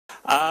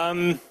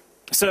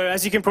So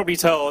as you can probably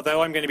tell,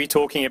 although I'm going to be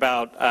talking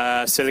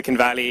about Silicon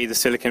Valley, the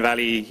Silicon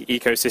Valley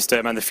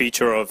ecosystem and the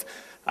future of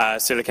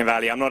Silicon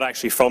Valley, I'm not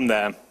actually from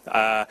there.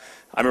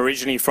 I'm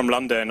originally from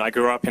London. I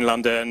grew up in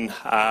London,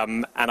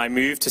 and I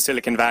moved to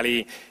Silicon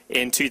Valley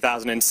in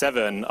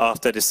 2007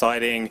 after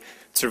deciding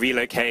to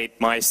relocate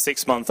my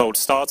 6-month-old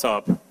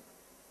startup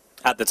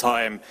at the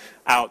time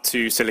out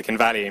to Silicon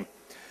Valley.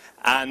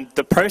 And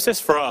the process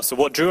for us, or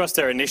what drew us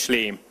there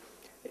initially,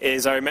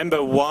 is I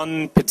remember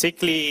one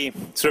particularly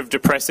sort of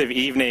depressive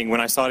evening when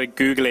I started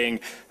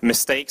Googling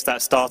mistakes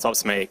that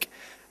startups make.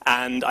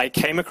 And I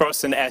came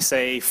across an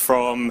essay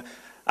from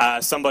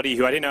somebody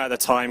who I didn't know at the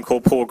time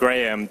called Paul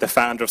Graham, the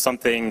founder of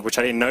something which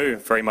I didn't know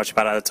very much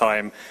about at the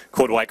time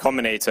called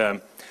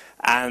Y-combinator.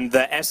 And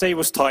the essay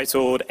was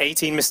titled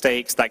 18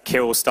 Mistakes That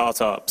Kill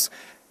Startups.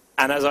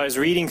 And as I was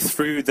reading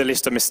through the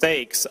list of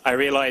mistakes, I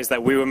realized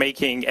that we were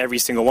making every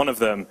single one of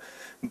them.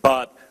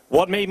 But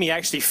what made me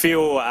actually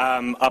feel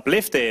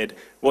uplifted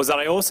was that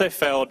I also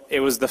felt it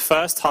was the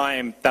first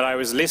time that I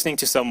was listening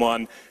to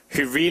someone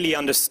who really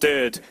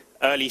understood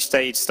early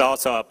stage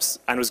startups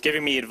and was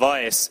giving me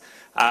advice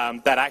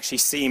that actually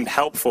seemed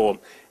helpful.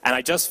 And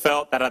I just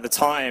felt that at the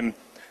time,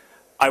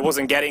 I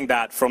wasn't getting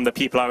that from the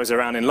people I was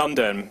around in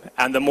London.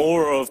 And the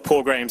more of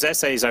Paul Graham's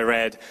essays I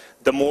read,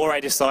 the more I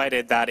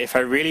decided that if I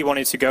really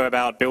wanted to go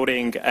about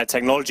building a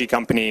technology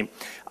company,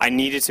 I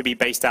needed to be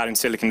based out in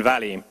Silicon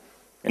Valley.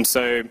 And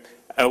so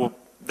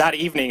that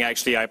evening,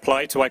 actually, I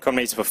applied to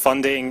Y-combinator for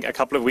funding. A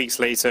couple of weeks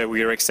later,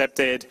 we were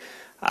accepted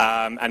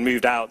and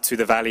moved out to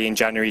the Valley in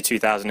January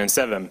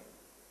 2007.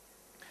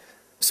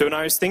 So when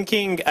I was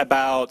thinking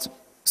about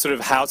sort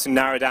of how to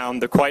narrow down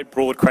the quite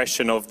broad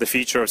question of the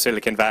future of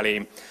Silicon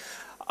Valley,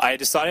 I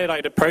decided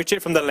I'd approach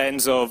it from the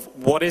lens of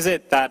what is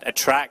it that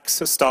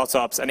attracts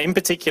startups, and in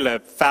particular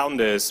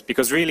founders,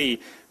 because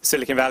really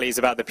Silicon Valley is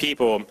about the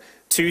people,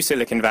 to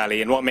Silicon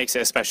Valley and what makes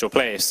it a special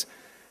place.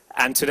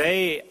 And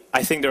today,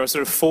 I think there are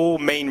sort of 4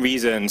 main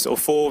reasons, or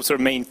 4 sort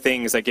of main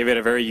things that give it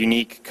a very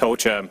unique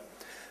culture.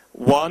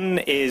 One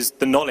is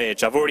the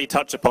knowledge. I've already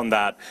touched upon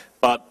that,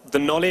 but the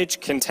knowledge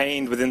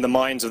contained within the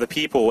minds of the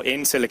people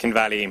in Silicon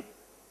Valley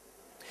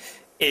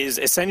is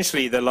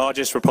essentially the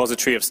largest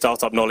repository of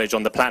startup knowledge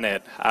on the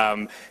planet.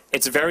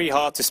 It's very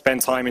hard to spend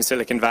time in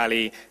Silicon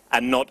Valley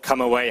and not come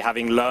away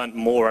having learned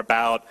more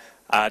about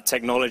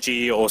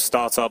technology or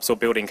startups or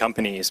building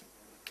companies.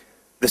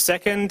 The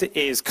second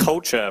is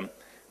culture.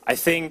 I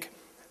think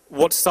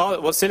what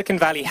Silicon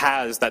Valley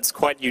has that's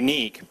quite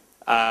unique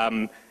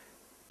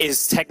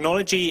is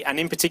technology, and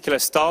in particular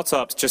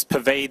startups just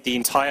pervade the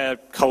entire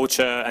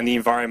culture and the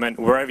environment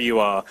wherever you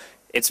are.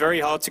 It's very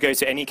hard to go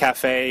to any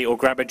cafe or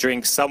grab a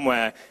drink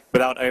somewhere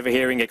without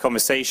overhearing a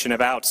conversation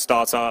about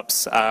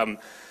startups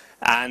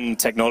and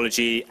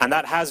technology, and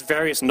that has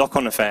various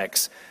knock-on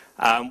effects.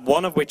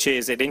 One of which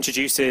is it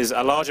introduces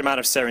a large amount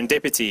of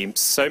serendipity.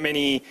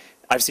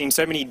 I've seen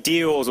so many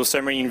deals or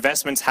so many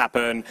investments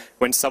happen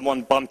when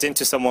someone bumped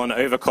into someone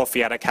over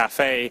coffee at a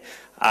cafe,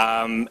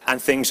 and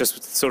things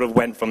just sort of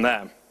went from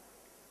there.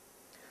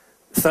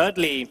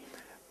 Thirdly,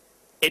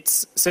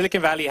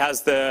 Silicon Valley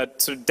has the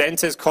sort of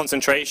densest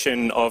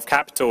concentration of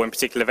capital, in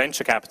particular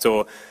venture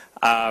capital,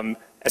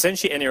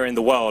 essentially anywhere in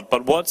the world.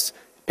 But what's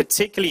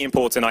particularly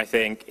important, I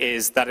think,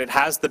 is that it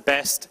has the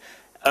best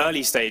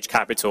early stage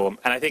capital.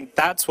 And I think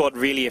that's what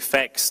really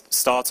affects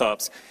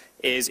startups,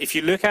 is if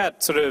you look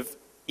at sort of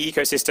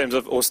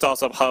ecosystems or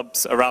startup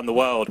hubs around the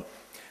world,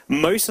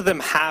 most of them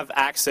have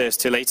access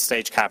to later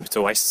stage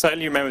capital. I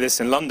certainly remember this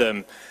in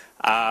London.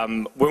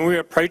 When we were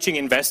approaching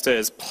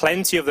investors,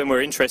 plenty of them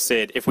were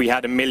interested if we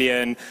had $1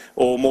 million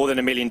or more than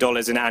 $1 million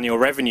in annual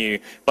revenue,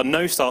 but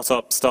no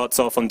startup starts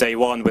off on day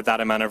one with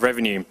that amount of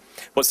revenue.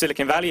 What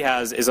Silicon Valley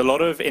has is a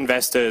lot of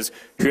investors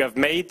who have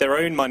made their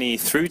own money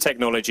through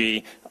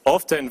technology,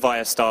 often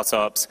via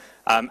startups,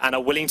 and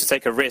are willing to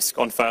take a risk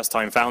on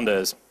first-time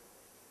founders.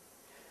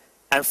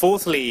 And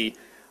fourthly,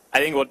 I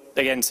think what,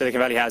 again, Silicon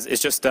Valley has is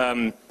just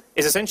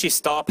is essentially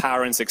star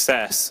power and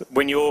success.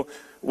 When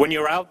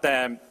you're out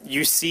there,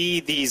 you see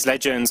these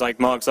legends like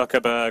Mark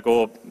Zuckerberg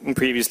or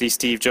previously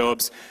Steve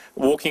Jobs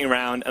walking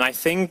around, and I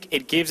think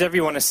it gives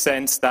everyone a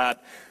sense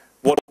that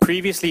what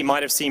previously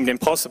might have seemed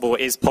impossible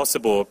is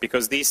possible,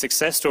 because these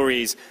success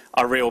stories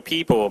are real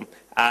people.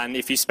 And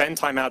if you spend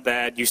time out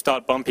there, you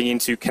start bumping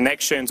into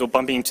connections or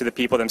bumping into the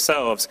people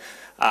themselves,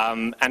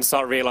 and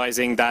start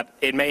realizing that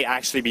it may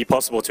actually be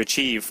possible to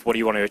achieve what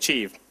you want to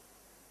achieve.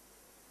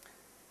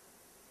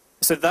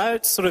 So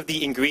that's sort of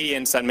the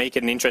ingredients that make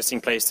it an interesting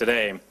place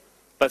today.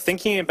 But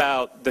thinking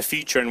about the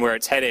future and where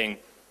it's heading,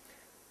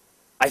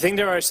 I think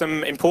there are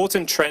some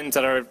important trends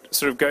that are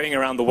sort of going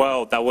around the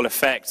world that will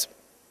affect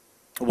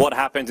what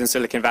happens in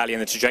Silicon Valley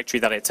and the trajectory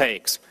that it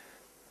takes.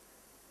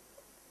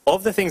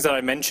 Of the things that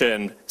I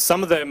mentioned,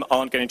 some of them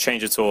aren't going to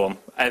change at all.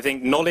 I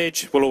think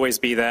knowledge will always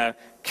be there,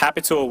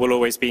 capital will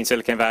always be in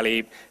Silicon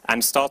Valley,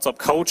 and startup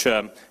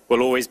culture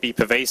will always be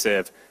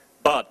pervasive.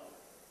 But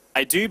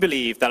I do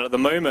believe that at the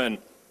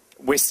moment,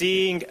 we're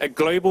seeing a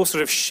global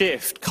sort of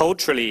shift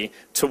culturally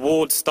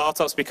towards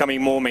startups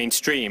becoming more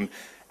mainstream.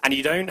 And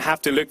you don't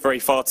have to look very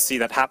far to see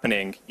that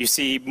happening. You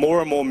see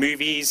more and more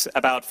movies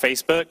about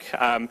Facebook.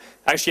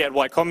 Actually, at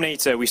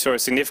Y-combinator, we saw a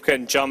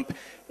significant jump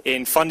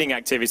in funding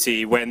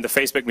activity when the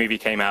Facebook movie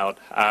came out.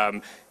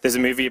 There's a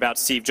movie about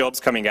Steve Jobs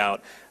coming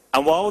out.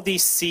 And while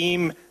these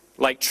seem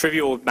like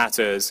trivial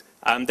matters,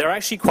 they're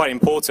actually quite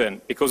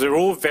important because they're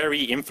all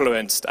very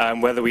influenced,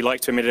 whether we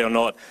like to admit it or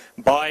not,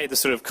 by the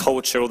sort of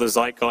culture or the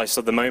zeitgeist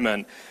of the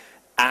moment.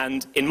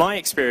 And in my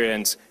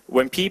experience,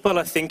 when people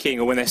are thinking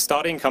or when they're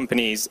starting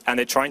companies and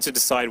they're trying to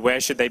decide where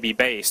should they be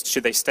based,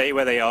 should they stay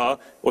where they are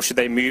or should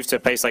they move to a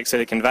place like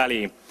Silicon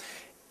Valley,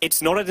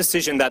 it's not a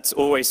decision that's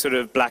always sort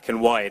of black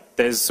and white.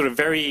 There's sort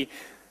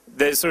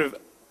of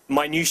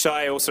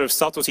minutiae or sort of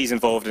subtleties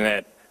involved in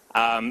it.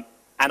 And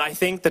I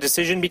think the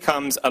decision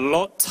becomes a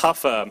lot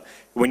tougher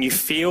when you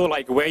feel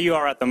like where you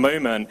are at the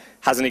moment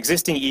has an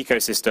existing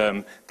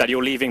ecosystem that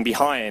you're leaving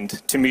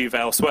behind to move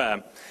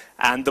elsewhere.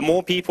 And the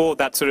more people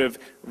that sort of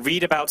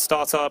read about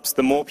startups,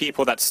 the more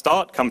people that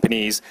start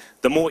companies,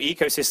 the more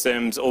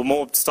ecosystems or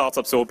more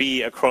startups there will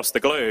be across the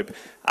globe.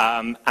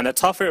 And the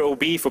tougher it will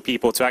be for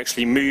people to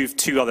actually move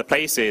to other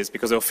places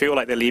because they'll feel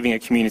like they're leaving a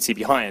community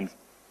behind.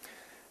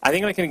 I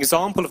think like an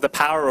example of the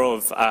power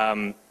of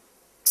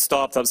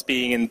startups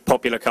being in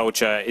popular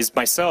culture is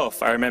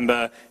myself. I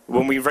remember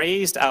when we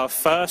raised our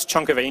first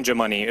chunk of angel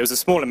money, it was a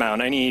small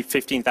amount, only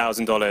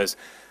 $15,000.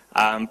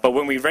 But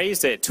when we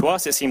raised it, to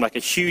us it seemed like a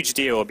huge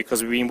deal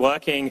because we've been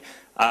working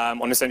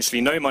on essentially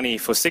no money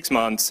for 6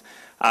 months,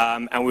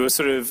 and we were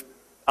sort of,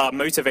 our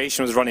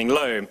motivation was running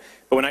low.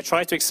 But when I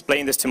tried to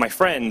explain this to my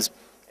friends,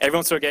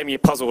 everyone sort of gave me a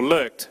puzzled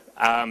look,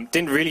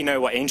 didn't really know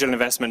what angel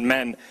investment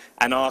meant,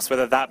 and asked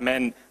whether that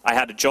meant I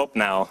had a job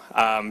now.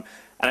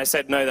 And I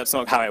said, no, that's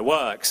not how it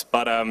works.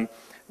 But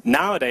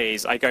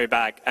nowadays, I go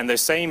back, and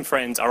those same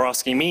friends are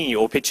asking me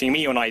or pitching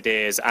me on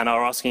ideas and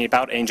are asking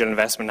about angel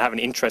investment and have an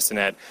interest in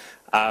it.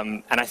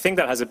 And I think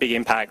that has a big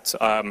impact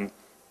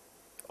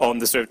on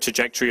the sort of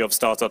trajectory of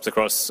startups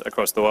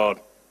across the world.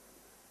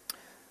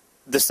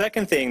 The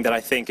second thing that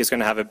I think is going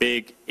to have a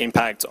big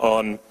impact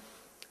on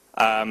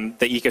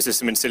the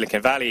ecosystem in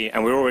Silicon Valley,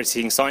 and we're already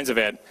seeing signs of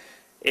it,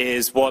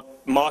 is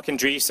what Mark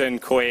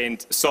Andreessen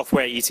coined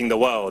software eating the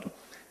world.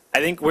 I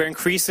think we're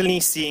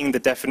increasingly seeing the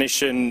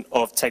definition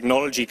of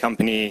technology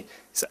company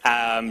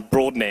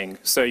broadening.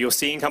 So you're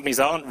seeing companies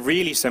that aren't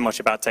really so much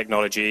about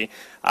technology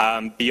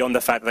beyond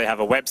the fact that they have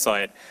a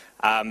website.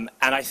 And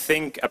I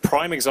think a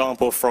prime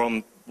example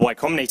from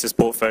Y-combinator's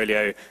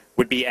portfolio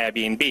would be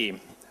Airbnb.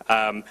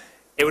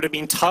 It would have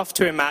been tough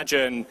to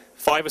imagine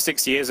 5 or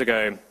 6 years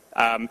ago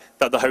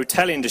that the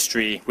hotel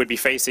industry would be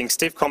facing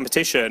stiff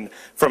competition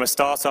from a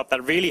startup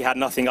that really had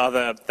nothing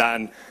other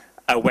than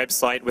a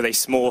website with a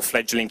small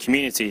fledgling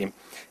community.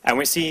 And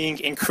we're seeing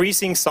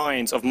increasing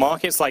signs of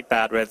markets like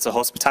that, whether it's the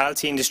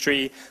hospitality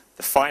industry,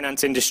 the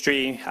finance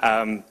industry,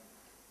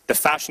 the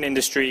fashion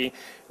industry,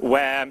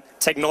 where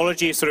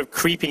technology is sort of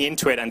creeping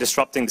into it and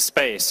disrupting the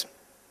space.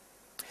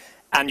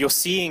 And you're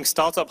seeing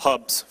startup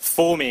hubs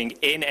forming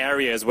in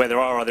areas where there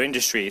are other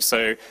industries.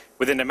 So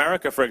within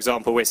America, for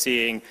example, we're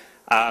seeing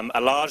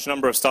a large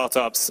number of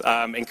startups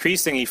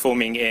increasingly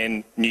forming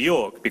in New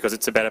York because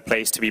it's a better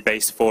place to be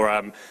based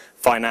for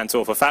finance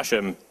or for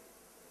fashion.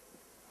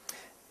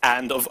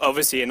 And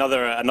obviously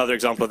another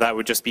example of that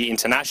would just be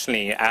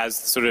internationally. As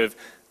sort of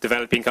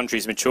developing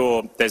countries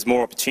mature, there's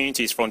more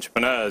opportunities for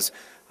entrepreneurs.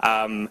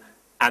 And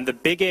one of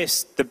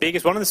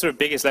the sort of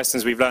biggest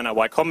lessons we've learned at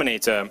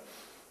Y-combinator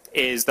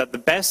is that the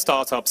best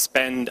startups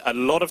spend a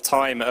lot of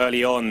time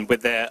early on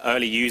with their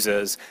early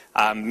users,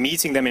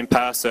 meeting them in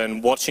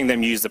person, watching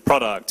them use the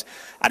product.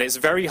 And it's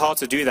very hard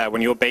to do that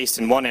when you're based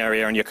in one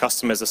area and your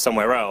customers are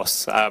somewhere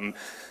else.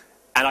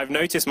 And I've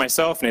noticed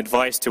myself in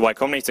advice to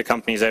Y-combinator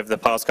companies over the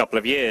past couple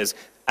of years,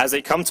 as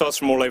they come to us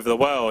from all over the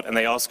world and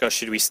they ask us,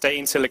 should we stay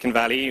in Silicon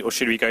Valley or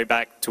should we go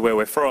back to where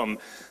we're from?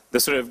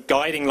 The sort of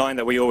guiding line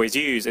that we always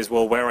use is,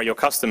 well, where are your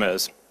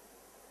customers?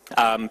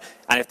 And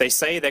if they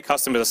say their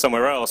customers are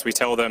somewhere else, we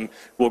tell them,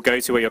 we'll go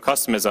to where your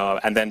customers are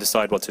and then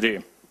decide what to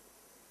do.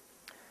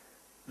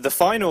 The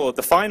final,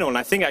 and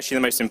I think actually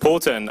the most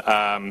important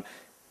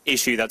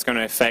issue that's going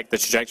to affect the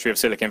trajectory of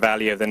Silicon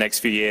Valley over the next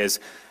few years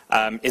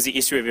is the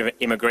issue of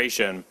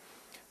immigration.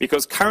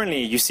 Because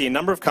currently you see a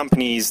number of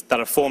companies that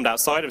are formed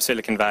outside of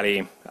Silicon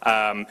Valley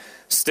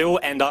still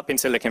end up in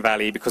Silicon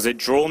Valley because they're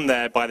drawn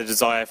there by the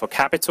desire for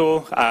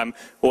capital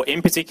or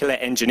in particular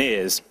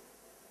engineers.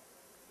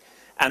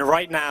 And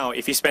right now,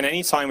 if you spend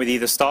any time with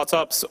either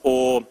startups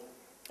or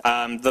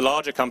the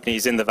larger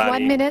companies in the valley...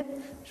 1 minute.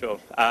 Sure.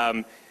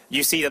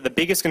 You see that the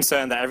biggest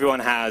concern that everyone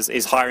has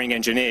is hiring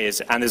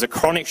engineers, and there's a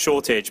chronic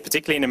shortage,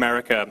 particularly in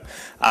America,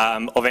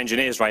 of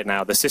engineers right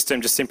now. The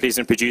system just simply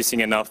isn't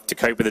producing enough to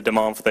cope with the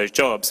demand for those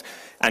jobs.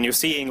 And you're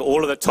seeing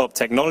all of the top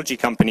technology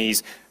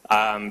companies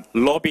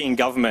lobbying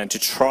government to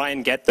try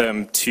and get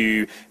them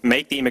to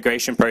make the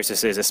immigration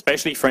processes,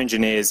 especially for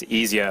engineers,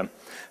 easier.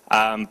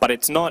 But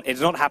it's not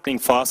happening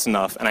fast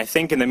enough. And I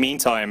think in the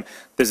meantime,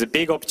 there's a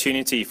big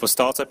opportunity for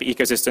startup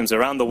ecosystems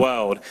around the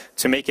world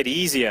to make it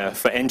easier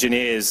for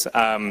engineers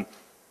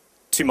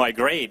to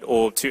migrate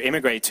or to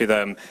immigrate to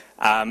them.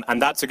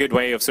 And that's a good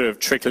way of sort of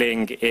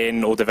trickling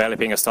in or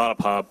developing a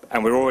startup hub.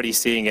 And we're already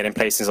seeing it in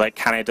places like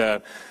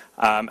Canada.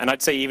 And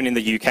I'd say even in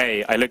the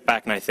UK, I look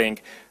back and I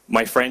think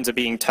my friends are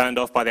being turned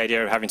off by the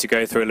idea of having to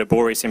go through a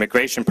laborious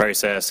immigration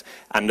process,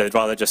 and they'd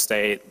rather just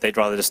stay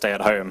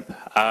at home.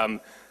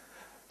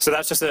 So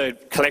that's just a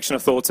collection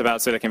of thoughts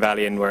about Silicon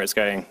Valley and where it's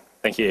going.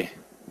 Thank you.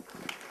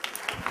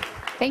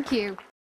 Thank you.